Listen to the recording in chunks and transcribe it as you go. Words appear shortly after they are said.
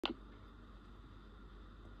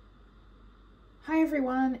Hi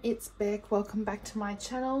everyone, it's Beck. Welcome back to my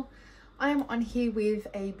channel. I'm on here with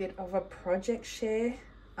a bit of a project share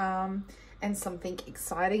and something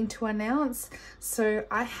exciting to announce. So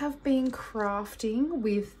I have been crafting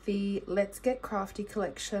with the Let's Get Crafty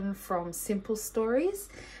collection from Simple Stories,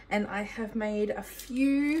 and I have made a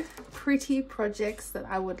few pretty projects that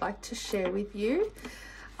I would like to share with you.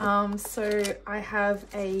 So I have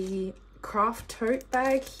a craft tote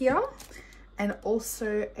bag here, and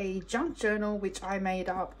also a junk journal which I made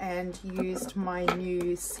up and used my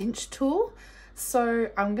new cinch tool.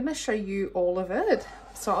 So I'm going to show you all of it.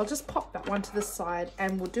 So I'll just pop that one to the side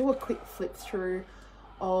and we'll do a quick flip through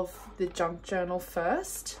of the junk journal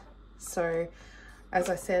first. So as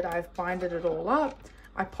I said, I've binded it all up.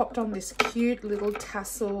 I popped on this cute little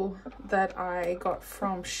tassel that I got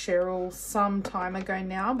from Cheryl some time ago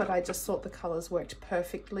now, but I just thought the colors worked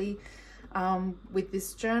perfectly with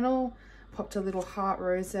this journal. Popped a little heart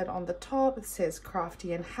rosette on the top. It says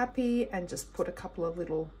crafty and happy, and just put a couple of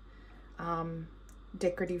little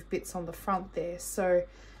decorative bits on the front there. So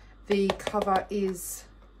the cover is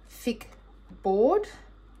thick board,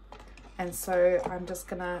 and so I'm just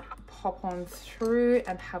gonna pop on through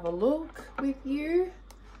and have a look with you.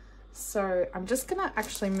 So I'm just gonna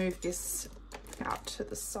actually move this out to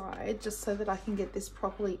the side just so that I can get this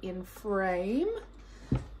properly in frame.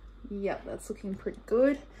 Yep, that's looking pretty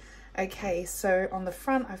good. Okay, so on the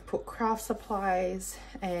front I've put craft supplies,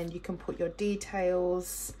 and you can put your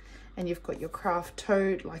details, and you've got your craft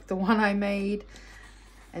tote like the one I made,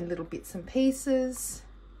 and little bits and pieces.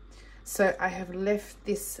 So I have left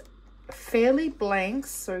this fairly blank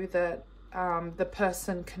so that the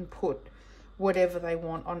person can put whatever they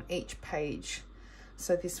want on each page.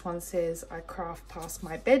 So this one says I craft past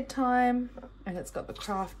my bedtime, and it's got the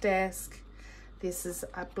craft desk. This is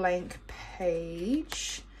a blank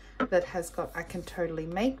page that has got I can totally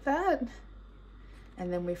make that,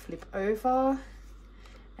 and then we flip over,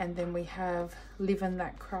 and then we have living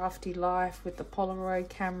that crafty life with the Polaroid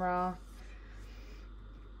camera.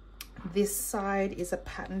 This side is a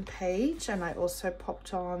pattern page, and I also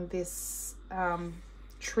popped on this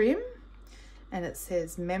trim, and it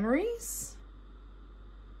says memories.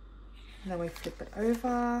 And then we flip it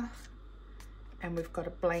over, and we've got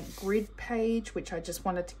a blank grid page which I just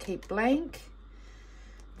wanted to keep blank.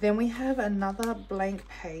 Then we have another blank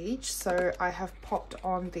page, so I have popped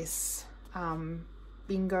on this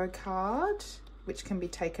bingo card which can be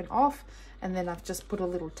taken off, and then I've just put a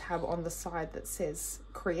little tab on the side that says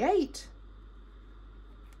create.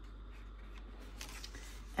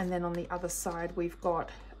 And then on the other side we've got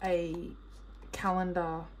a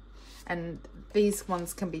calendar, and these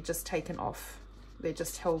ones can be just taken off. They're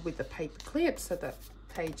just held with the paper clip, so that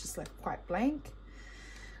page is left quite blank.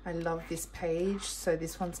 I love this page. So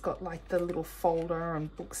this one's got like the little folder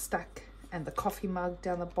and book stack and the coffee mug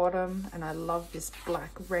down the bottom, and I love this black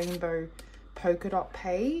rainbow polka dot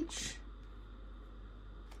page.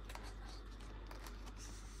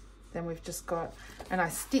 Then we've just got, and I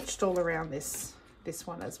stitched all around this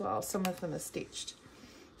one as well. Some of them are stitched.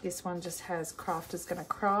 This one just has Crafter's Gonna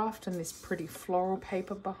Craft and this pretty floral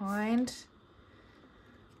paper behind.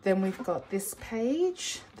 Then we've got this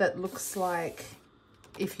page that looks like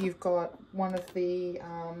if you've got one of the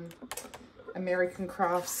American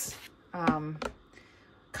Crafts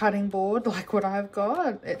cutting board like what I've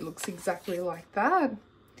got, it looks exactly like that.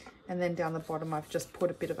 And then down the bottom I've just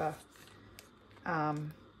put a bit of a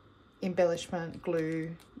embellishment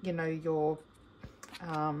glue, you know, your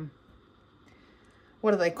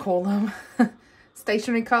what do they call them?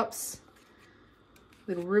 Stationery cups,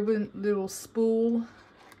 little ribbon, little spool.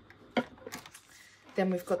 Then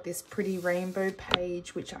we've got this pretty rainbow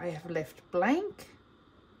page which I have left blank.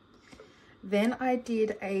 Then I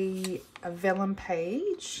did a vellum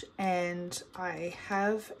page, and I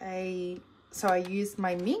have so I used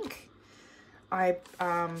my mink. I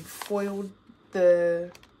foiled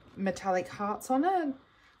the metallic hearts on it.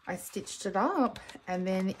 I stitched it up, and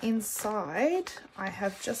then inside I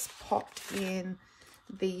have just popped in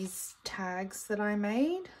these tags that I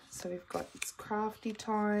made. So we've got it's crafty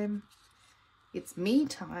time, it's me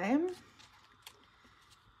time,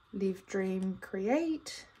 live, dream,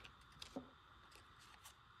 create,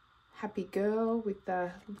 happy girl with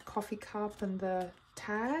the coffee cup and the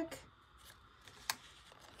tag,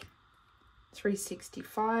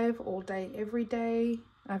 365 all day every day.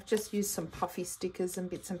 I've just used some puffy stickers and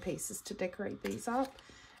bits and pieces to decorate these up.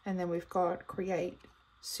 And then we've got create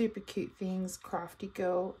super cute things, crafty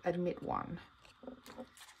girl, admit one.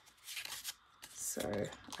 So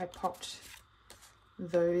I popped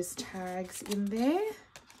those tags in there.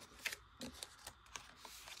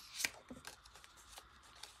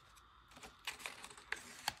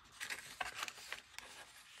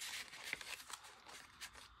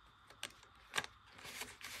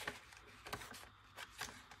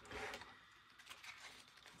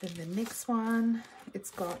 Then the next one,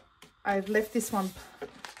 I've left this one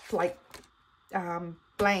like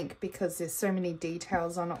blank because there's so many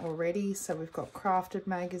details on it already. So we've got Crafted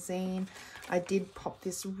magazine. I did pop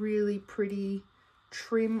this really pretty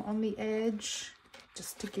trim on the edge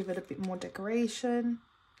just to give it a bit more decoration.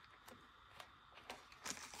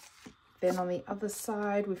 Then on the other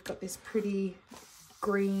side, we've got this pretty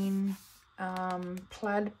green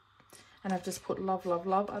plaid, and I've just put love, love,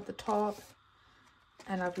 love at the top,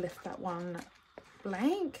 and I've left that one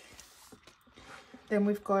blank. Then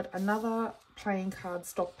we've got another plain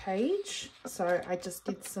cardstock page. So I just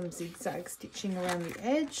did some zigzag stitching around the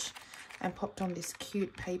edge and popped on this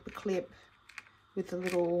cute paper clip with a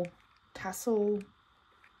little tassel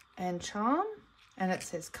and charm, and it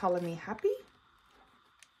says "Color Me Happy."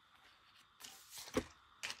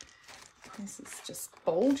 This is just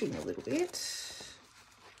bulging a little bit.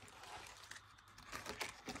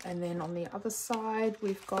 And then on the other side,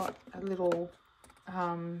 we've got a little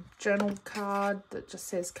journal card that just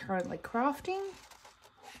says "Currently Crafting."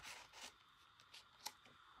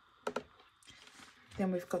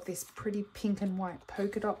 Then we've got this pretty pink and white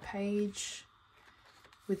polka dot page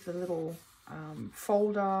with the little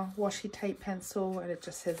folder washi tape pencil, and it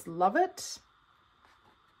just says "Love It."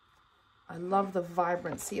 I love the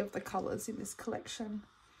vibrancy of the colors in this collection.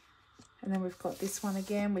 And then we've got this one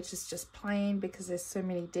again, which is just plain because there's so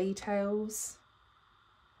many details.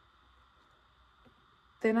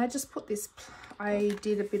 Then I just put this, I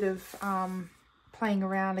did a bit of playing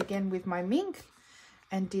around again with my mink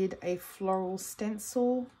and did a floral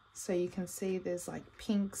stencil. So you can see there's like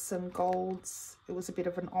pinks and golds. It was a bit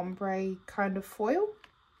of an ombre kind of foil.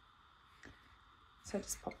 So I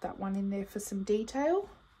just popped that one in there for some detail.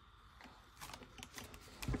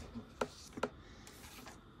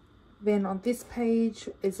 Then on this page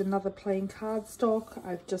is another plain cardstock.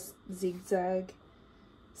 I've just zigzag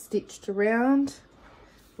stitched around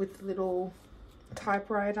with the little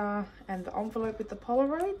typewriter and the envelope with the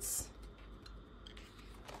Polaroids.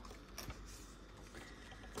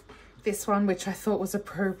 This one, which I thought was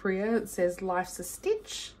appropriate, it says "Life's a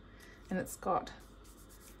Stitch," and it's got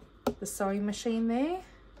the sewing machine there.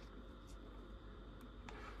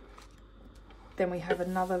 Then we have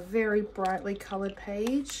another very brightly coloured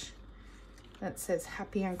page that says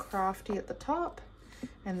 "Happy and Crafty" at the top,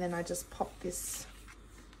 and then I just popped this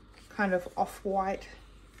kind of off-white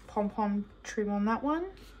pom-pom trim on that one.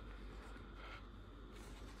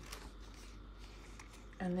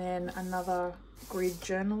 And then another grid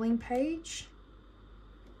journaling page,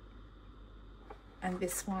 and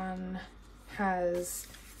this one has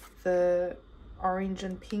the orange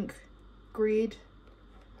and pink grid,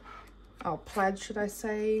 plaid should I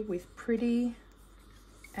say, with pretty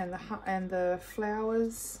and the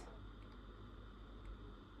flowers.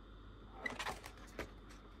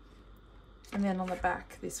 And then on the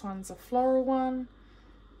back, this one's a floral one,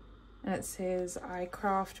 and it says "I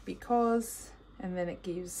craft because," and then it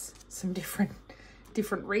gives some different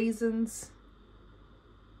reasons.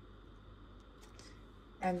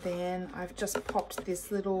 And then I've just popped this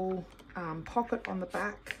little pocket on the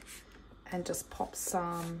back and just popped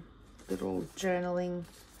some little journaling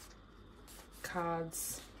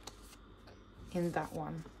cards in that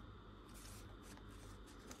one.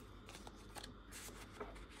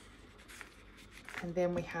 And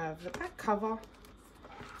then we have the back cover,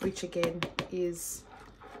 which again is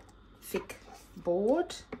thick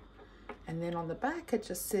board, and then on the back it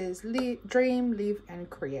just says "Dream, Live and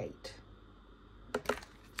Create."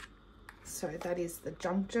 So that is the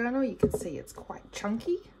junk journal. You can see it's quite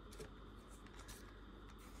chunky.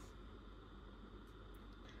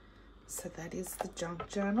 So that is the junk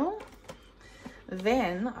journal.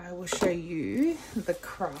 Then I will show you the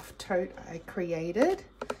craft tote I created.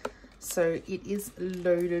 So it is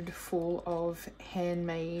loaded full of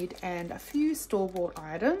handmade and a few store-bought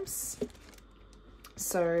items.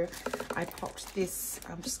 So I popped this,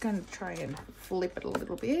 I'm just going to try and flip it a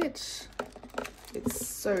little bit. It's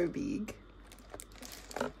so big.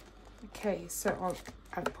 Okay, so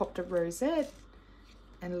I've popped a rosette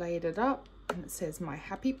and laid it up, and it says "My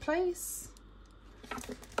Happy Place."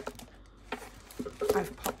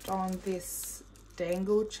 I've popped on this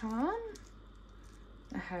dangle charm.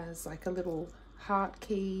 It has like a little heart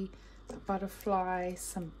key, a butterfly,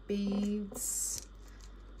 some beads,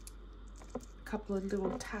 a couple of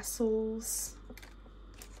little tassels.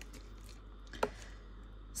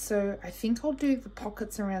 So I think I'll do the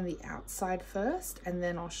pockets around the outside first, and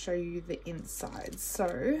then I'll show you the inside.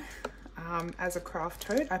 So as a craft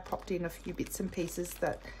tote, I popped in a few bits and pieces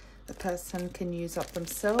that the person can use up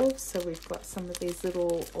themselves. So we've got some of these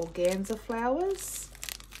little organza flowers.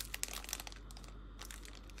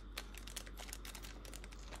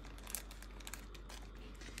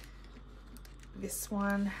 This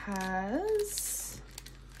one has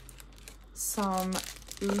some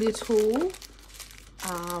little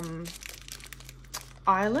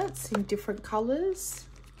eyelets in different colors.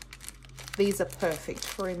 These are perfect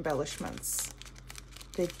for embellishments.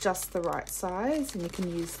 They're just the right size and you can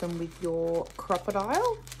use them with your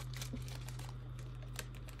crocodile.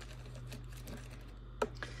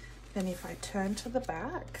 Then if I turn to the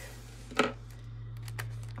back,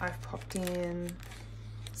 I've popped in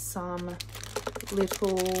some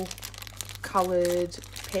little coloured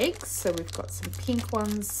pegs. So we've got some pink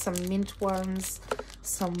ones, some mint ones,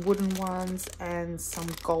 some wooden ones, and some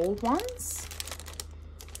gold ones.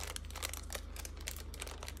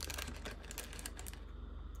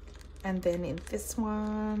 And then in this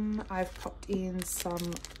one, I've popped in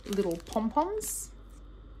some little pom-poms.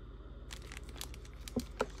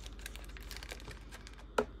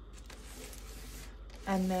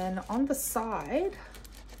 And then on the side,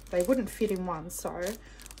 they wouldn't fit in one, so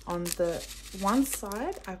on the one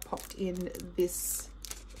side I popped in this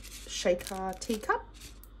shaker teacup,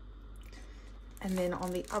 and then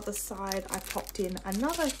on the other side I popped in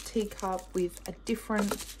another teacup with a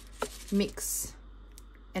different mix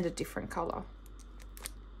and a different color.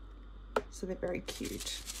 So they're very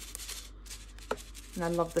cute and I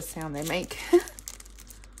love the sound they make.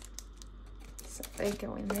 So they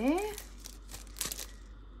go in there.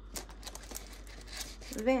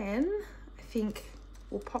 Then I think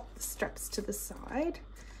we'll pop the straps to the side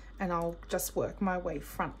and I'll just work my way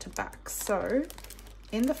front to back. So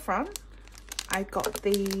in the front, I got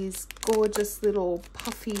these gorgeous little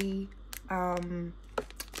puffy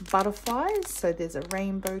butterflies. So there's a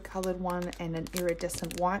rainbow colored one and an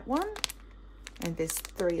iridescent white one, and there's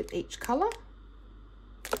 3 of each color.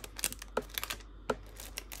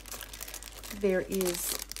 There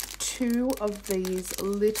is 2 of these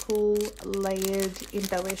little layered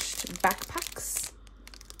embellished backpacks,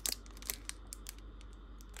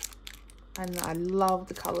 and I love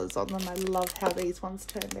the colors on them. I love how these ones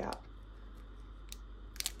turned out.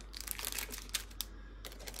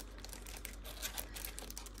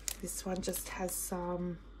 This one just has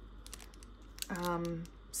some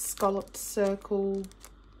scalloped circle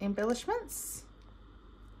embellishments,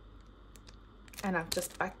 and I've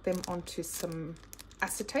just backed them onto some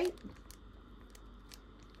acetate.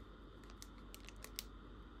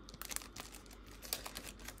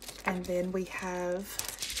 And then we have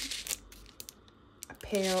a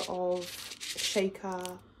pair of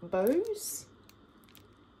shaker bows,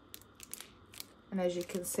 and as you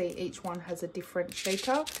can see, each one has a different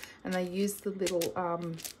shaker, and I use the little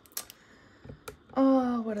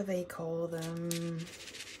oh, what do they call them,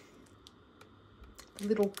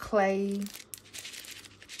 little clay,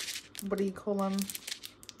 what do you call them?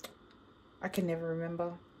 I can never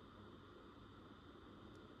remember.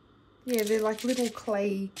 Yeah, they're like little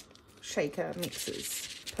clay shaker mixes.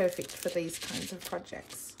 Perfect for these kinds of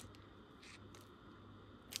projects.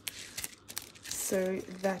 So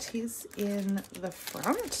that is in the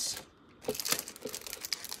front.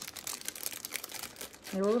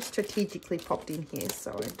 They're all strategically popped in here,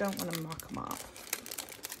 so I don't want to muck them up.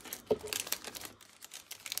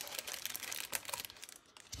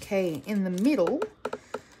 Okay, in the middle,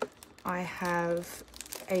 I have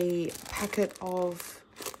a packet of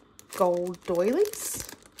gold doilies.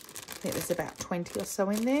 I think there's about 20 or so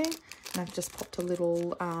in there, and I've just popped a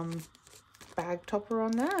little bag topper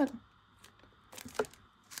on that.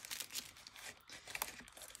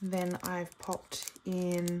 Then I've popped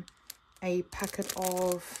in a packet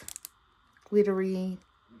of glittery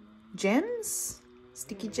gems,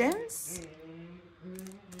 sticky gems.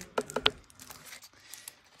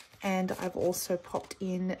 And I've also popped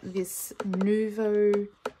in this Nuvo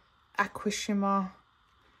Aqua Shimmer.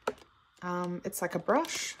 It's like a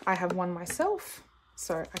brush. I have one myself,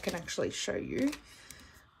 so I can actually show you.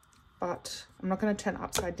 But I'm not going to turn it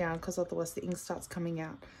upside down because otherwise the ink starts coming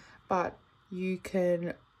out. But you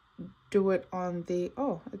can do it on the,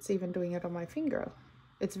 oh, it's even doing it on my finger.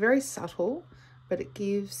 It's very subtle, but it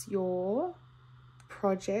gives your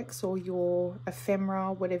projects or your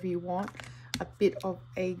ephemera, whatever you want, a bit of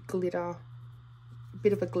a glitter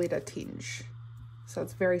tinge. So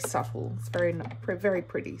it's very subtle. It's very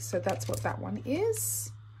pretty. So that's what that one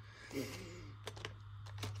is.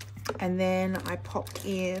 And then I popped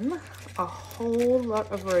in a whole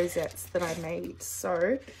lot of rosettes that I made.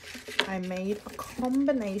 So I made a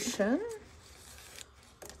combination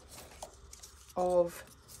of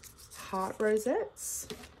heart rosettes.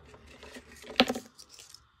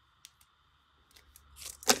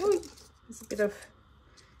 Ooh, there's a bit of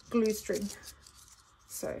glue string.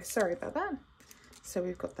 So sorry about that. So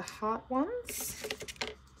we've got the heart ones.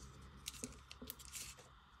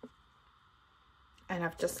 and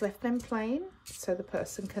I've just left them plain so the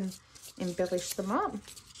person can embellish them up.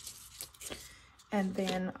 And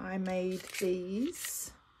then I made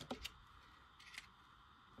these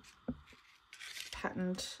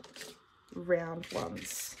patterned round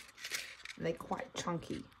ones, and they're quite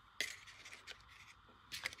chunky.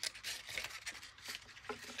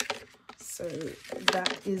 So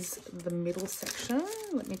that is the middle section.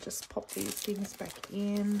 Let me just pop these things back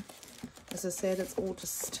in. As I said, it's all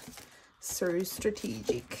just so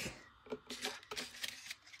strategic.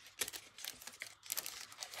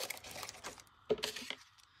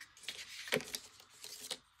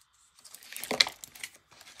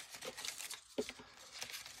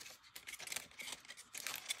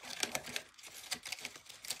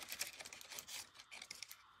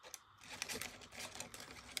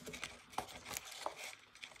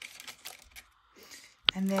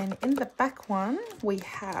 And then in the back one, we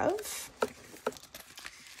have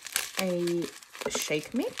a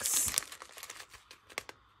shake mix.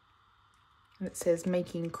 And it says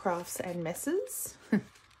making crafts and messes.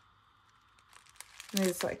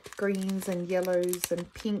 There's like greens and yellows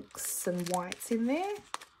and pinks and whites in there.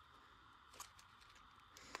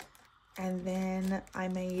 And then I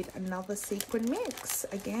made another sequin mix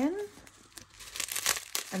again.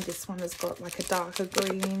 And this one has got like a darker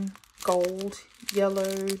green, gold,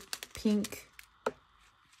 yellow, pink.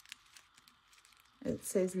 It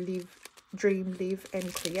says live, dream, live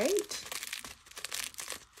and create.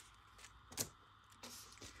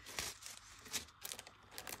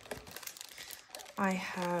 I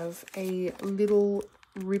have a little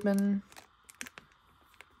ribbon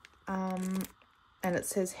and it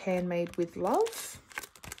says handmade with love.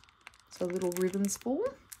 So a little ribbon spool.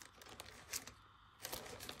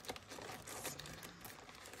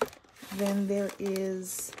 Then there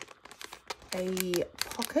is a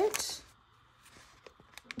pocket,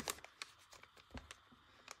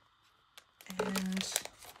 and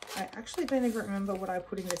I actually don't even remember what I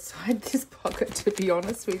put inside this pocket, to be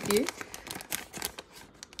honest with you.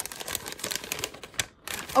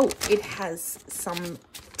 Oh, it has some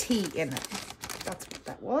tea in it. That's what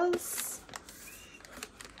that was.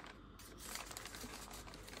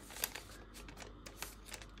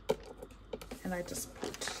 And I just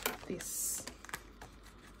put this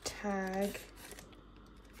tag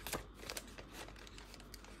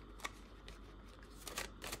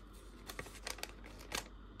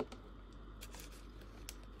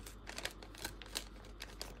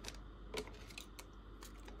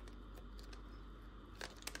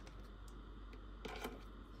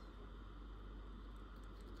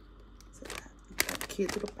so that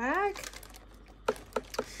cute little bag.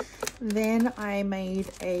 Then I made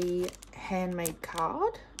a handmade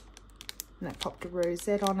card. And I popped a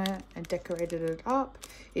rosette on it and decorated it up.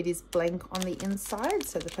 It is blank on the inside,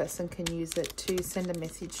 so the person can use it to send a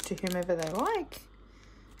message to whomever they like.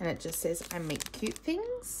 And it just says, I make cute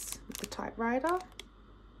things, with the typewriter.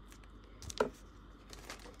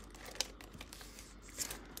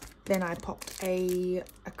 Then I popped a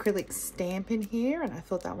acrylic stamp in here, and I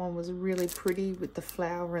thought that one was really pretty with the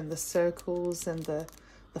flower and the circles and the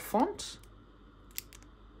font.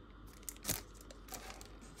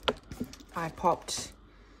 I popped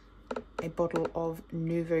a bottle of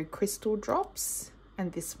Nouveau Crystal drops,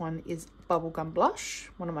 and this one is Bubblegum Blush,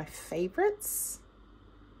 one of my favorites.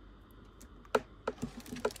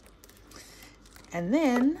 And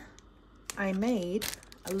then I made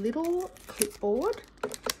a little clipboard.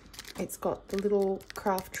 It's got the little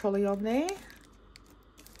craft trolley on there,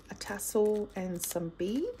 a tassel and some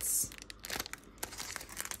beads,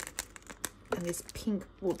 and this pink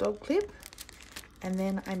bulldog clip. And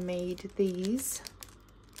then I made these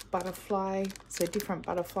butterfly, so different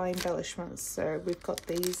butterfly embellishments. So we've got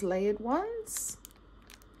these layered ones,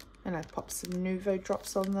 and I've popped some Nouveau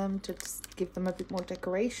drops on them to just give them a bit more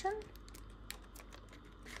decoration.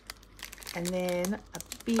 And then a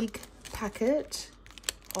big packet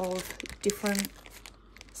of different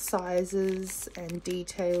sizes and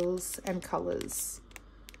details and colors.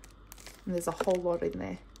 And there's a whole lot in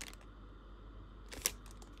there.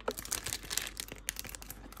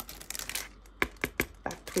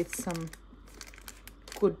 With some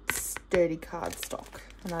good sturdy cardstock,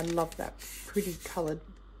 and I love that pretty coloured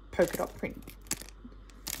polka dot print.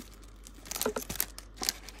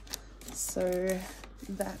 So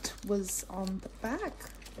that was on the back,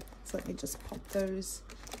 so let me just pop those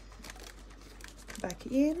back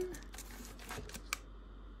in.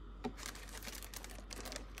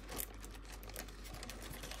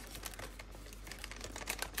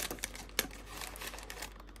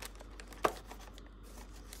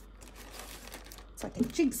 Like a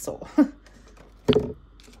jigsaw.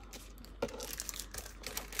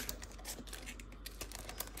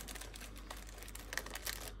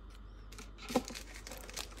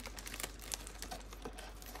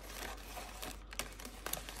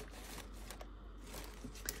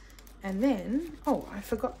 And then, oh, I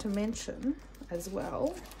forgot to mention as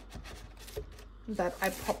well that I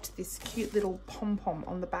popped this cute little pom-pom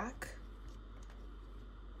on the back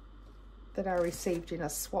that I received in a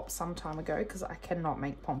swap some time ago, because I cannot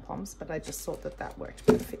make pom-poms, but I just thought that that worked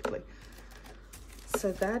perfectly.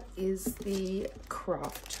 So that is the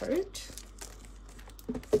craft tote.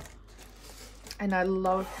 And I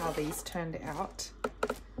love how these turned out.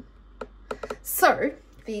 So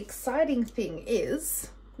the exciting thing is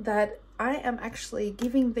that I am actually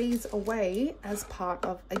giving these away as part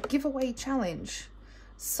of a giveaway challenge.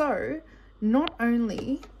 So not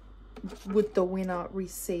only would the winner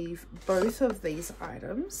receive both of these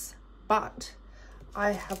items, but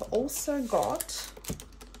I have also got,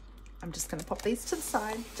 I'm just going to pop these to the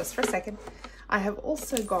side just for a second. I have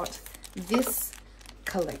also got this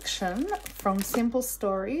collection from Simple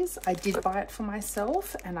Stories. I did buy it for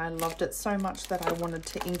myself and I loved it so much that I wanted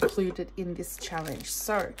to include it in this challenge.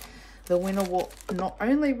 So the winner will not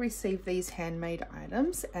only receive these handmade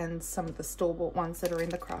items and some of the store-bought ones that are in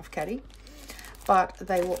the craft caddy, but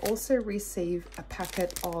they will also receive a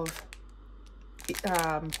packet of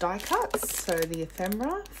die cuts, so the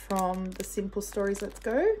ephemera from the Simple Stories Let's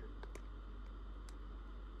Go.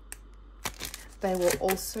 They will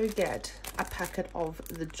also get a packet of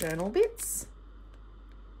the journal bits,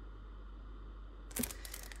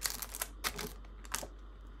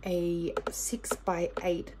 a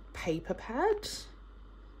 6x8 paper pad,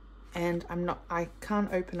 and I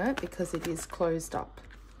can't open it because it is closed up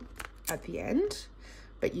at the end,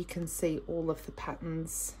 but you can see all of the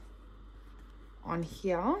patterns on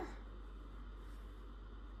here.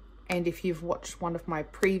 And if you've watched one of my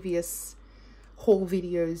previous haul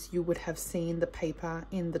videos, you would have seen the paper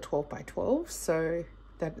in the 12x12, so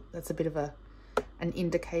that's a bit of an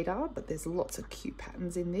indicator, but there's lots of cute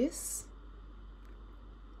patterns in this.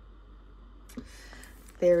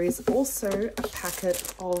 There is also a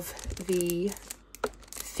packet of the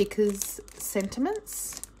Thickers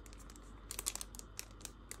sentiments,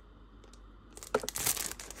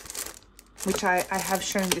 which I have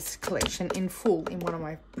shown this collection in full in one of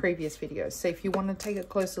my previous videos. So if you want to take a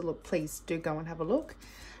closer look, please do go and have a look.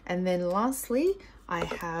 And then lastly, I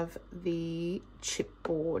have the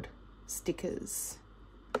chipboard stickers.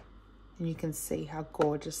 And you can see how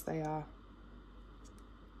gorgeous they are.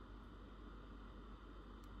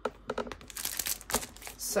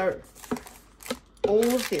 So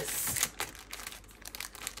all of this,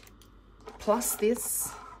 plus this,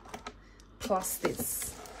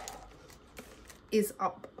 is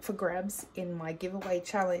up for grabs in my giveaway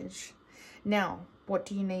challenge. Now, what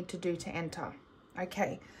do you need to do to enter?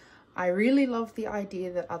 Okay, I really love the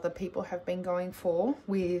idea that other people have been going for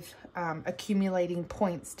with accumulating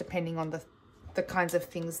points depending on the kinds of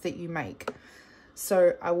things that you make.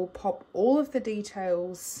 So I will pop all of the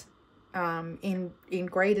details in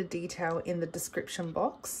greater detail in the description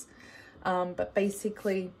box. But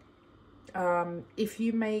basically, if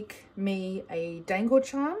you make me a dangle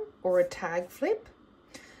charm or a tag flip,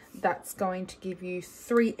 that's going to give you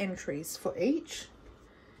 3 entries for each.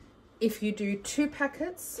 If you do 2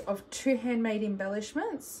 packets of 2 handmade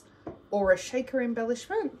embellishments or a shaker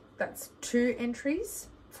embellishment, that's 2 entries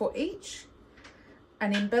for each.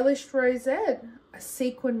 An embellished rosette, a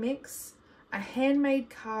sequin mix, a handmade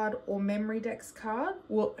card or memorydex card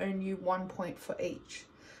will earn you 1 point for each.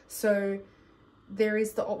 So there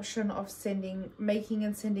is the option of making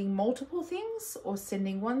and sending multiple things or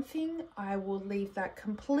sending one thing. I will leave that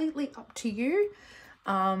completely up to you.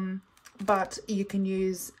 But you can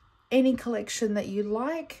use any collection that you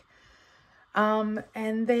like. And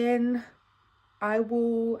then I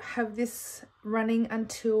will have this running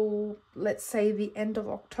until, let's say, the end of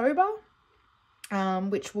October,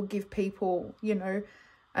 which will give people, you know,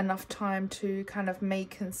 enough time to kind of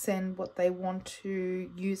make and send what they want to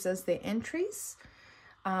use as their entries.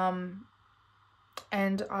 And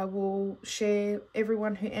I will share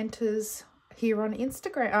everyone who enters here on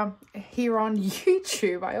Instagram, here on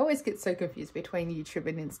YouTube. I always get so confused between YouTube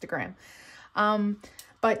and Instagram.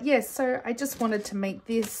 But yes, so I just wanted to make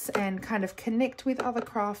this and kind of connect with other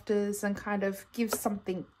crafters and kind of give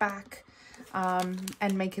something back,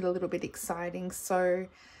 and make it a little bit exciting. So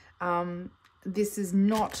this is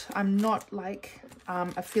not, I'm not like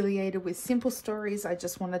affiliated with Simple Stories. I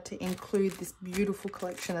just wanted to include this beautiful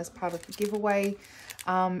collection as part of the giveaway.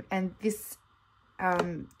 And this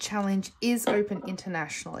challenge is open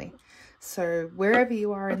internationally. So wherever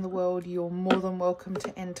you are in the world, you're more than welcome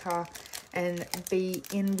to enter and be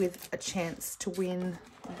in with a chance to win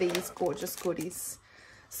these gorgeous goodies.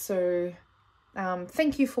 So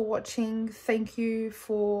Thank you for watching. Thank you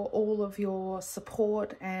for all of your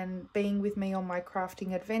support and being with me on my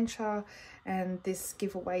crafting adventure. And this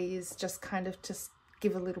giveaway is just kind of just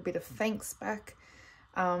give a little bit of thanks back.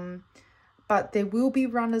 But there will be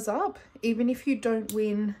runners up. Even if you don't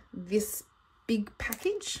win this big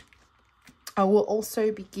package, I will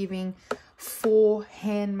also be giving 4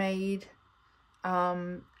 handmade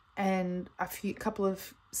and a couple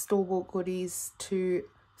of store-bought goodies to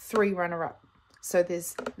 3 runner-up. So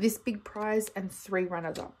there's this big prize and 3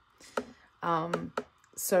 runners-up.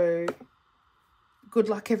 So good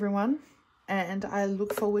luck, everyone, and I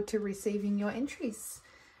look forward to receiving your entries.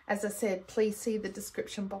 As I said, please see the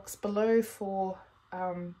description box below for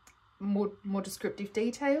more descriptive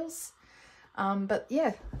details. But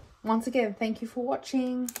yeah, once again, thank you for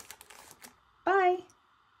watching. Bye.